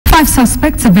5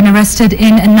 suspects have been arrested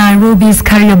in Nairobi's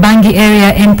Kariobangi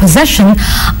area in possession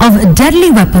of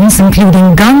deadly weapons,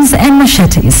 including guns and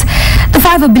machetes. The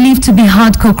 5 are believed to be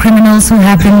hardcore criminals who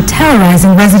have been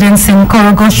terrorizing residents in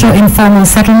Korogocho informal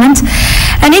settlement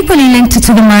and equally linked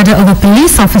to the murder of a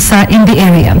police officer in the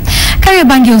area.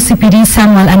 Kariobangi OCPD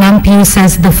Samuel Anampiu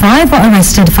says the 5 were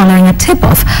arrested following a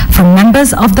tip-off from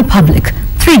members of the public.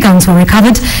 3 guns were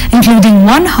recovered, including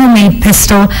 1 homemade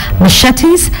pistol,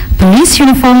 machetes, police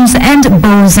uniforms and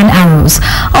bows and arrows.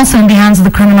 Also in the hands of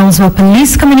the criminals were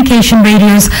police communication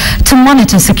radios to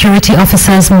monitor security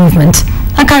officers' movement.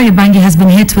 Kariobangi has been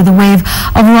hit with a wave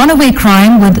of runaway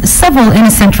crime, with several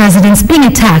innocent residents being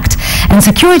attacked and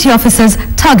security officers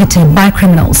targeted by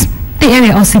criminals. The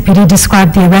area OCPD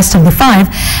described the arrest of the 5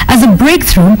 as a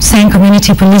breakthrough, saying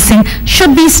community policing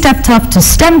should be stepped up to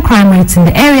stem crime rates in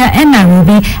the area and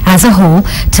Nairobi as a whole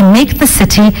to make the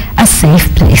city a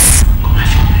safe place.